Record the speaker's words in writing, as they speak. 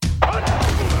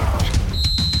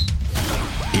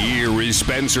is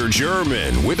Spencer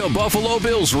German with a Buffalo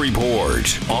Bills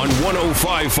report on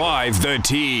 105.5 The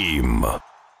Team.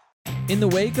 In the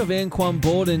wake of Anquan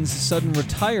Boldin's sudden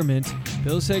retirement,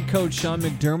 Bills head coach Sean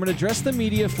McDermott addressed the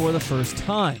media for the first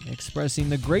time, expressing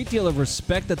the great deal of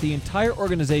respect that the entire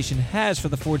organization has for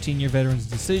the 14-year veteran's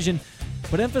decision,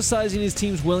 but emphasizing his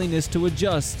team's willingness to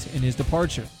adjust in his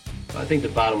departure. I think the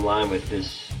bottom line with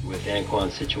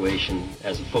Anquan's situation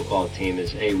as a football team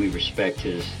is, A, we respect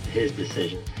his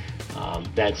decision.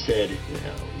 That said,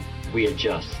 we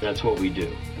adjust. That's what we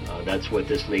do. That's what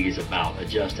this league is about,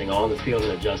 adjusting on the field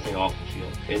and adjusting off the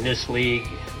field. In this league,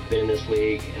 been in this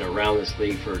league and around this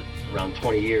league for around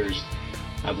 20 years,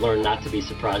 I've learned not to be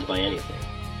surprised by anything.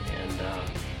 And,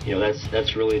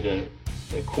 that's really the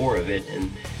core of it.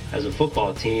 And as a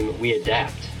football team, we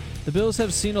adapt. The Bills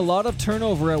have seen a lot of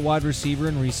turnover at wide receiver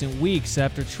in recent weeks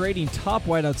after trading top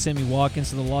wideout Sammy Watkins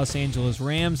to the Los Angeles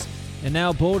Rams, and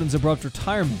now Boldin's abrupt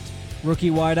retirement.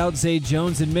 Rookie wideout Zay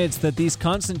Jones admits that these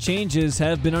constant changes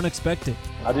have been unexpected.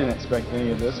 I didn't expect any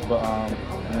of this, but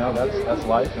that's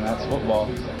life and that's football.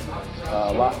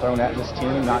 A lot thrown at this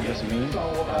team, not just me.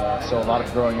 So a lot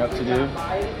of growing up to do.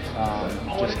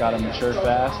 Just got to mature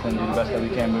fast and do the best that we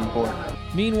can moving forward.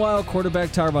 Meanwhile, quarterback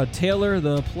Tyrod Taylor,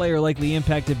 the player likely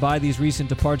impacted by these recent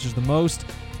departures the most,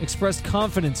 expressed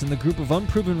confidence in the group of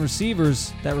unproven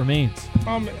receivers that remains.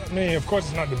 Of course,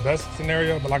 it's not the best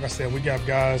scenario, but like I said, we got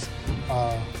guys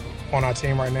on our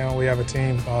team right now. We have a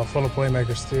team full of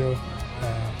playmakers still.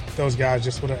 Those guys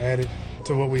just would have added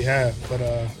to what we have, but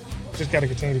just got to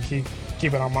continue to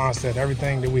keep in our mindset.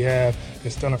 Everything that we have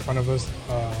is still in front of us.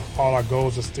 All our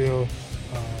goals are still.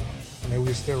 We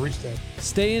can still reach that.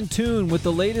 Stay in tune with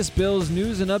the latest Bills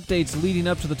news and updates leading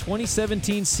up to the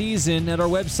 2017 season at our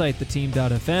website,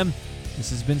 theteam.fm. This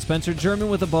has been Spencer German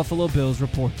with the Buffalo Bills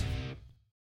Report.